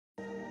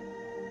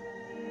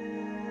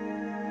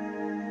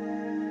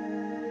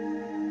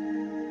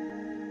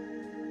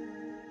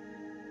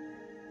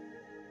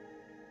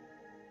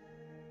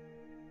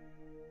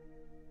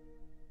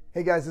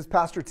Hey guys, it's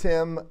Pastor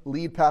Tim,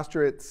 lead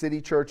pastor at City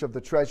Church of the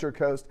Treasure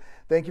Coast.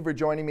 Thank you for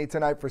joining me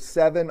tonight for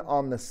 7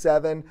 on the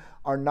 7,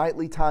 our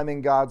nightly time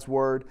in God's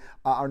Word,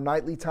 our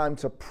nightly time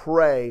to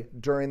pray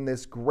during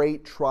this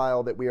great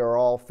trial that we are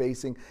all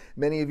facing.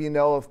 Many of you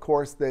know, of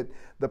course, that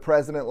the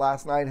president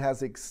last night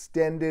has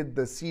extended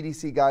the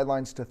CDC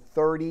guidelines to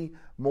 30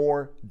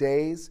 more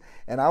days.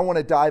 And I want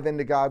to dive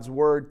into God's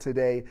Word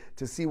today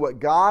to see what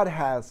God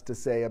has to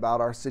say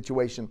about our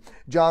situation.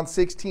 John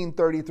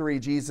 16:33,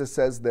 Jesus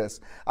says this,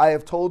 "I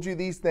have told you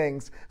these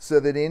things so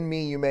that in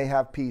me you may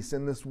have peace.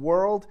 In this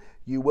world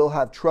you will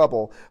have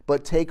trouble,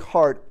 but take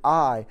heart,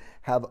 I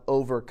have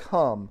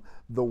overcome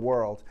the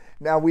world."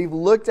 Now, we've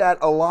looked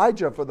at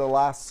Elijah for the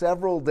last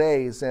several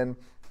days, and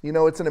you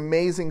know, it's an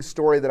amazing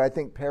story that I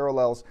think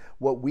parallels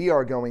what we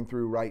are going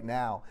through right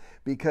now.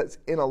 Because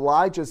in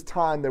Elijah's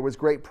time, there was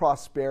great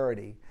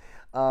prosperity,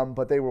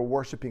 but they were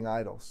worshiping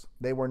idols.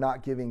 They were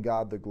not giving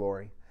God the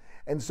glory.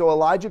 And so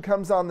Elijah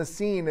comes on the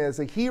scene as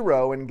a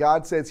hero, and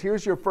God says,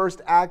 here's your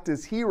first act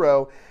as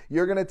hero.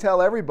 You're going to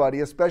tell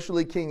everybody,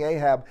 especially King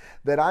Ahab,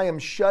 that I am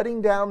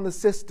shutting down the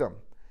system.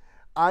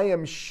 I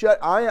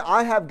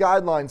have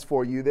guidelines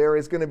for you. There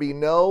is going to be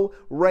no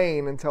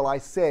rain until I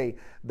say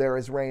there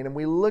is rain. And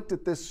we looked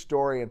at this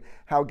story and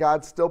how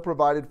God still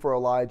provided for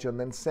Elijah and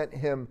then sent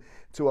him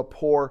to a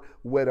poor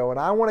widow. And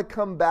I want to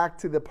come back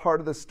to the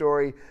part of the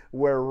story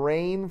where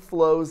rain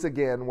flows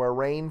again, where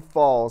rain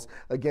falls.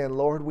 Again,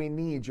 Lord, we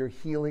need your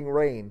healing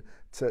rain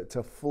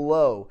to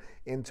flow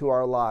into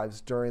our lives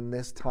during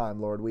this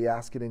time, Lord. We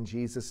ask it in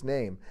Jesus'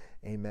 name.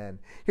 Amen.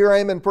 Here I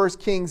am in 1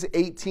 Kings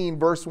 18,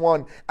 verse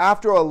 1.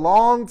 After a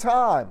long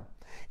time,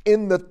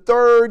 in the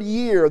 3rd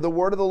year, the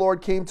word of the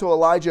Lord came to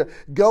Elijah,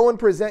 "Go and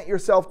present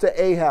yourself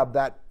to Ahab,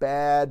 that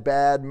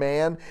bad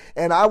man,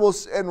 and I will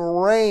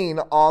send rain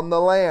on the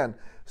land."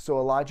 So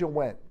Elijah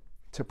went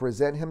to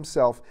present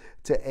himself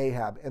to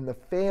Ahab, and the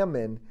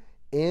famine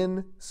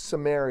in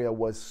Samaria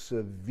was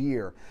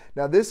severe.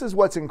 Now, this is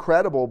what's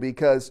incredible,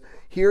 because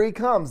here he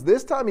comes.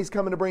 This time he's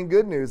coming to bring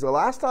good news. The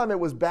last time it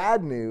was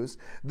bad news.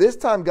 This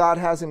time God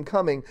has him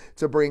coming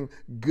to bring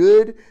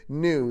good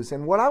news.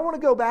 And what I want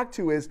to go back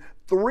to is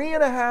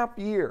 3.5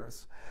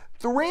 years.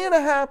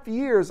 3.5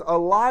 years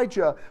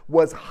Elijah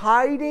was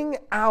hiding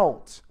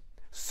out,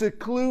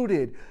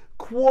 secluded,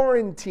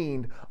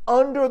 quarantined,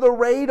 under the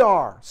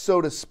radar,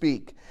 so to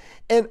speak.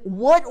 And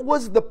what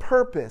was the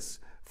purpose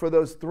for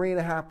those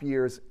 3.5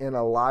 years in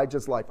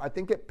Elijah's life? I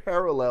think it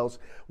parallels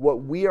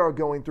what we are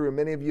going through.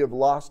 Many of you have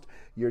lost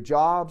your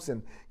jobs,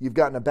 and you've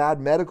gotten a bad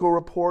medical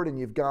report, and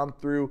you've gone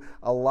through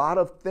a lot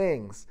of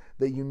things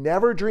that you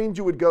never dreamed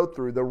you would go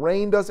through. The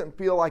rain doesn't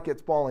feel like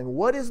it's falling.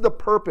 What is the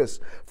purpose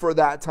for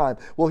that time?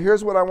 Well,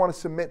 here's what I want to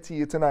submit to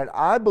you tonight.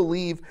 I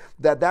believe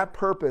that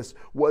purpose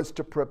was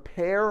to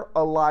prepare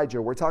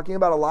Elijah. We're talking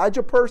about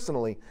Elijah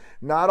personally,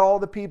 not all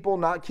the people,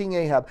 not King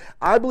Ahab.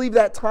 I believe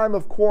that time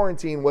of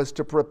quarantine was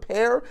to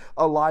prepare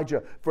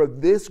Elijah for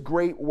this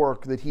great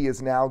work that he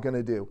is now going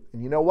to do.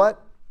 And you know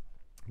what?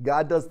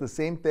 God does the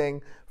same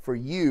thing for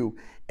you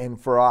and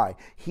for I.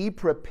 He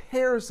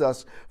prepares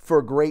us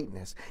for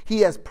greatness.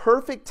 He has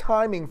perfect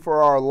timing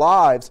for our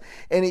lives,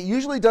 and it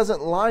usually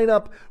doesn't line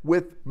up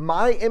with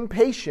my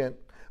impatient,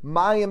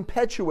 my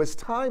impetuous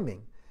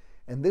timing.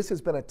 And this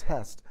has been a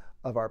test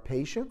of our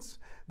patience.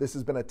 This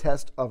has been a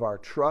test of our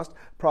trust.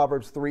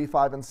 Proverbs 3,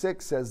 5, and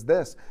 6 says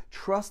this,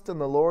 "Trust in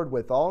the Lord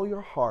with all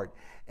your heart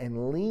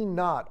and lean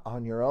not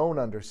on your own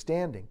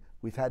understanding."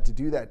 We've had to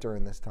do that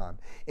during this time.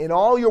 "In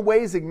all your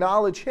ways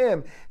acknowledge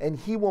him, and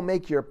he will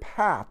make your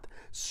path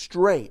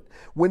straight."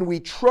 When we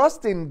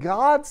trust in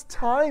God's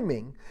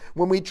timing,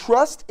 when we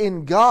trust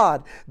in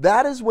God,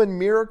 that is when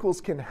miracles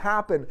can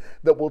happen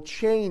that will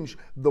change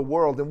the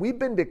world. And we've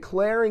been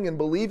declaring and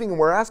believing, and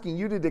we're asking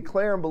you to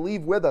declare and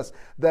believe with us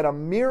that a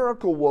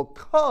miracle will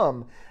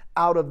come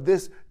out of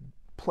this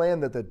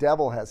plan that the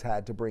devil has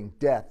had to bring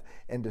death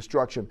and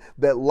destruction,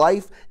 that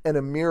life and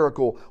a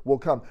miracle will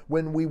come.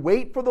 When we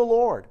wait for the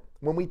Lord,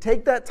 when we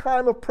take that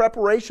time of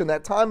preparation,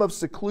 that time of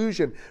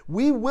seclusion,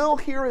 we will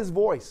hear his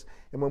voice.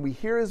 And when we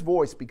hear his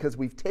voice, because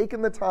we've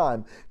taken the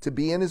time to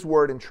be in his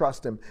word and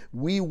trust him,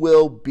 we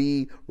will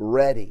be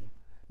ready.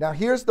 Now,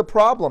 here's the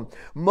problem.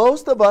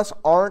 Most of us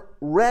aren't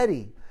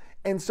ready.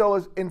 And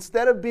so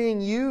instead of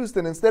being used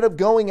and instead of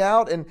going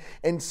out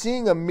and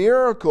seeing a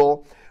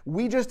miracle,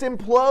 we just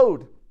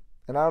implode.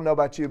 And I don't know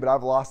about you, but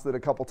I've lost it a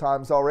couple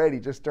times already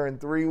just during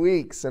 3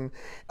 weeks. And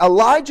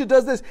Elijah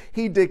does this.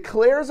 He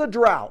declares a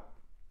drought.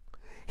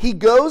 He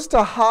goes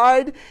to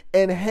hide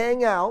and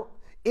hang out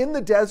in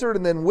the desert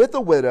and then with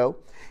a widow.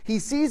 He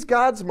sees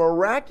God's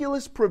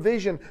miraculous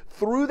provision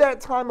through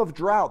that time of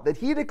drought that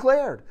he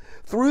declared,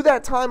 through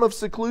that time of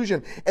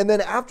seclusion. And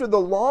then after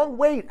the long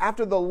wait,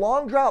 after the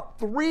long drought,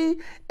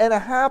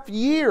 3.5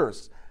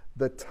 years,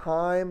 the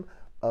time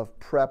of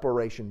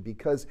preparation,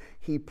 because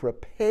he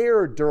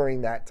prepared during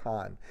that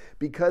time,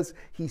 because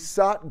he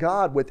sought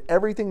God with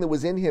everything that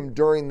was in him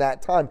during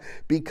that time.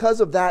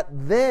 Because of that,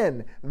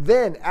 then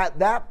at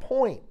that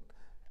point,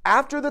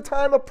 after the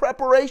time of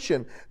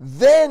preparation,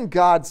 then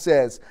God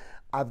says,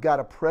 I've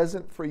got a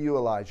present for you,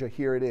 Elijah.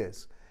 Here it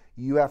is.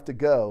 You have to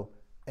go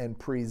and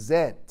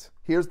present.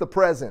 Here's the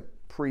present.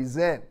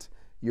 Present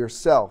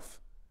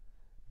yourself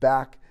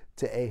back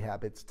to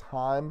Ahab. It's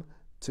time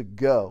to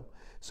go.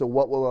 So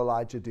what will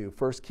Elijah do?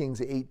 1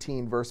 Kings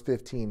 18, verse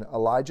 15.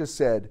 Elijah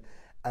said,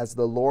 "As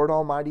the Lord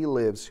Almighty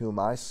lives, whom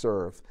I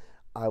serve,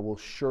 I will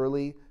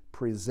surely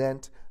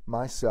present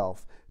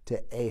myself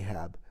to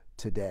Ahab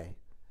today."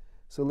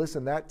 So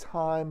listen, that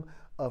time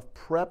of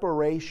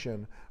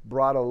preparation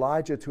brought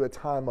Elijah to a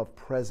time of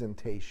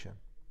presentation.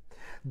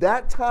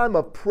 That time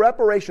of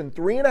preparation,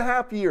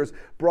 3.5 years,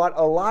 brought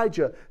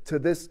Elijah to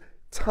this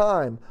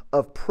time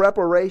of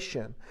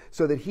preparation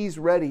so that he's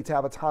ready to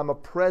have a time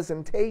of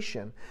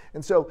presentation.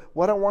 And so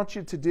what I want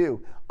you to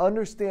do,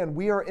 understand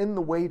we are in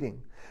the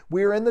waiting.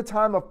 We are in the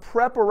time of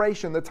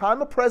preparation. The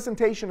time of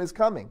presentation is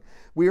coming.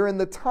 We are in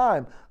the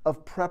time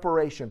of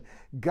preparation.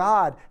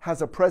 God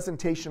has a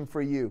presentation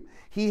for you.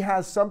 He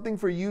has something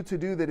for you to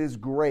do that is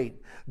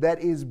great, that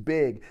is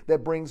big,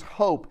 that brings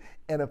hope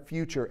and a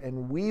future.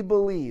 And we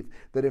believe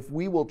that if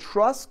we will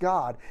trust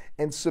God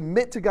and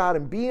submit to God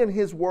and be in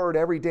His Word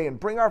every day and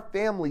bring our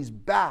families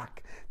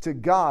back to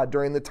God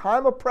during the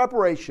time of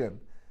preparation,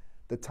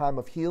 the time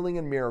of healing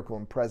and miracle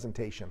and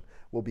presentation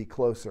will be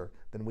closer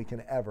than we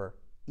can ever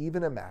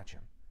even imagine.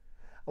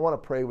 I want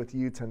to pray with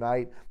you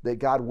tonight that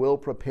God will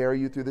prepare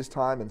you through this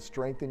time and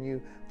strengthen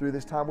you through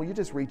this time. Will you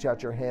just reach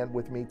out your hand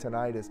with me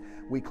tonight as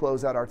we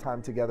close out our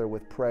time together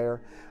with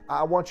prayer?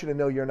 I want you to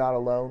know you're not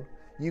alone.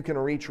 You can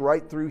reach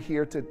right through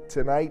here to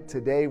tonight,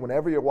 today,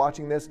 whenever you're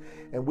watching this,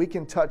 and we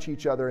can touch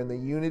each other in the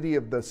unity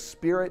of the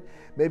Spirit.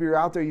 Maybe you're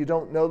out there, you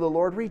don't know the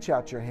Lord. Reach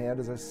out your hand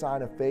as a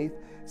sign of faith.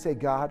 Say,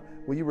 "God,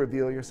 will you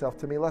reveal yourself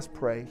to me?" Let's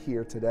pray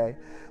here today.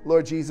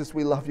 Lord Jesus,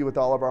 we love you with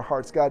all of our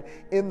hearts. God,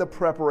 in the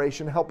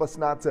preparation, help us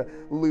not to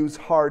lose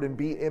heart and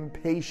be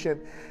impatient.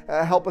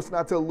 Help us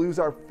not to lose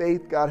our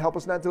faith, God. Help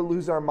us not to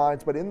lose our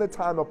minds. But in the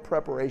time of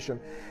preparation,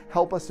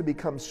 help us to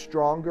become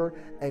stronger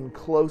and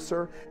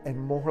closer and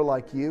more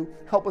like you.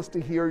 Help us to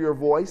hear your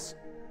voice.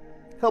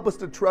 Help us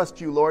to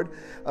trust you, Lord,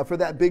 for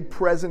that big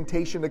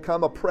presentation to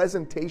come, a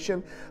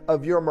presentation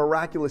of your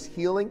miraculous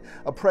healing,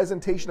 a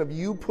presentation of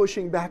you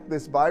pushing back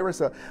this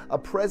virus, a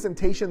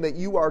presentation that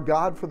you are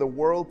God for the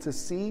world to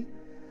see.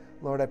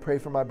 Lord, I pray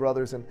for my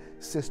brothers and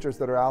sisters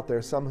that are out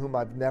there, some whom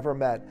I've never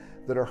met,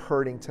 that are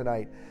hurting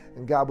tonight.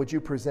 And God, would you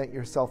present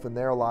yourself in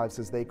their lives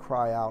as they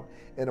cry out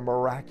in a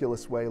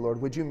miraculous way, Lord?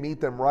 Would you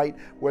meet them right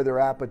where they're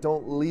at, but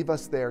don't leave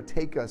us there.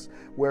 Take us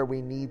where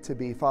we need to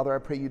be. Father, I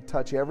pray you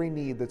touch every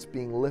need that's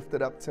being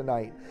lifted up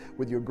tonight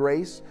with your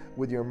grace,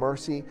 with your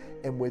mercy,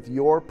 and with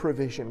your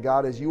provision.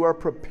 God, as you are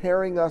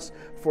preparing us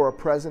for a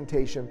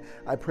presentation,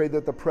 I pray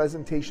that the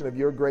presentation of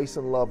your grace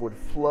and love would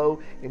flow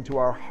into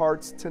our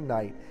hearts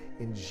tonight.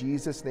 In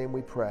Jesus' name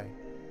we pray.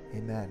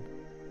 Amen.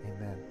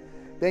 Amen.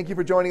 Thank you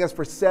for joining us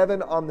for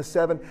 7 on the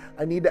 7.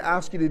 I need to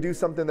ask you to do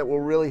something that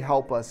will really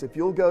help us. If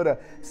you'll go to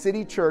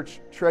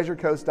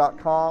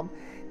citychurchtreasurecoast.com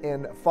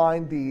and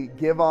find the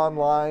Give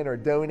Online or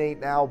Donate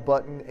Now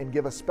button and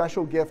give a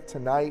special gift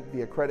tonight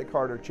via credit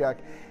card or check,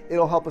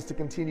 it'll help us to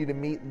continue to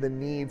meet the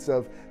needs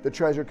of the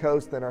Treasure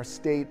Coast and our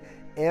state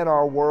and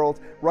our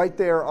world. Right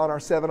there on our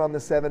 7 on the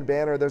 7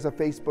 banner, there's a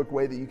Facebook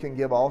way that you can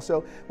give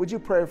also. Would you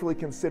prayerfully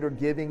consider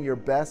giving your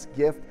best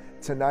gift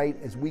tonight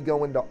as we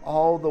go into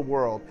all the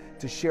world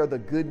to share the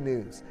good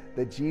news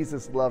that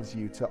Jesus loves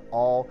you to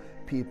all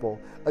people.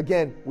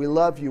 Again, we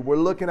love you. We're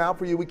looking out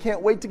for you. We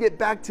can't wait to get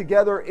back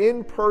together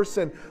in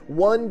person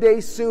one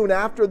day soon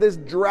after this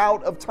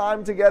drought of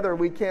time together.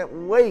 We can't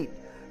wait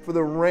for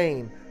the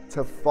rain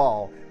to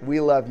fall.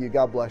 We love you.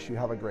 God bless you.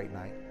 Have a great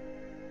night.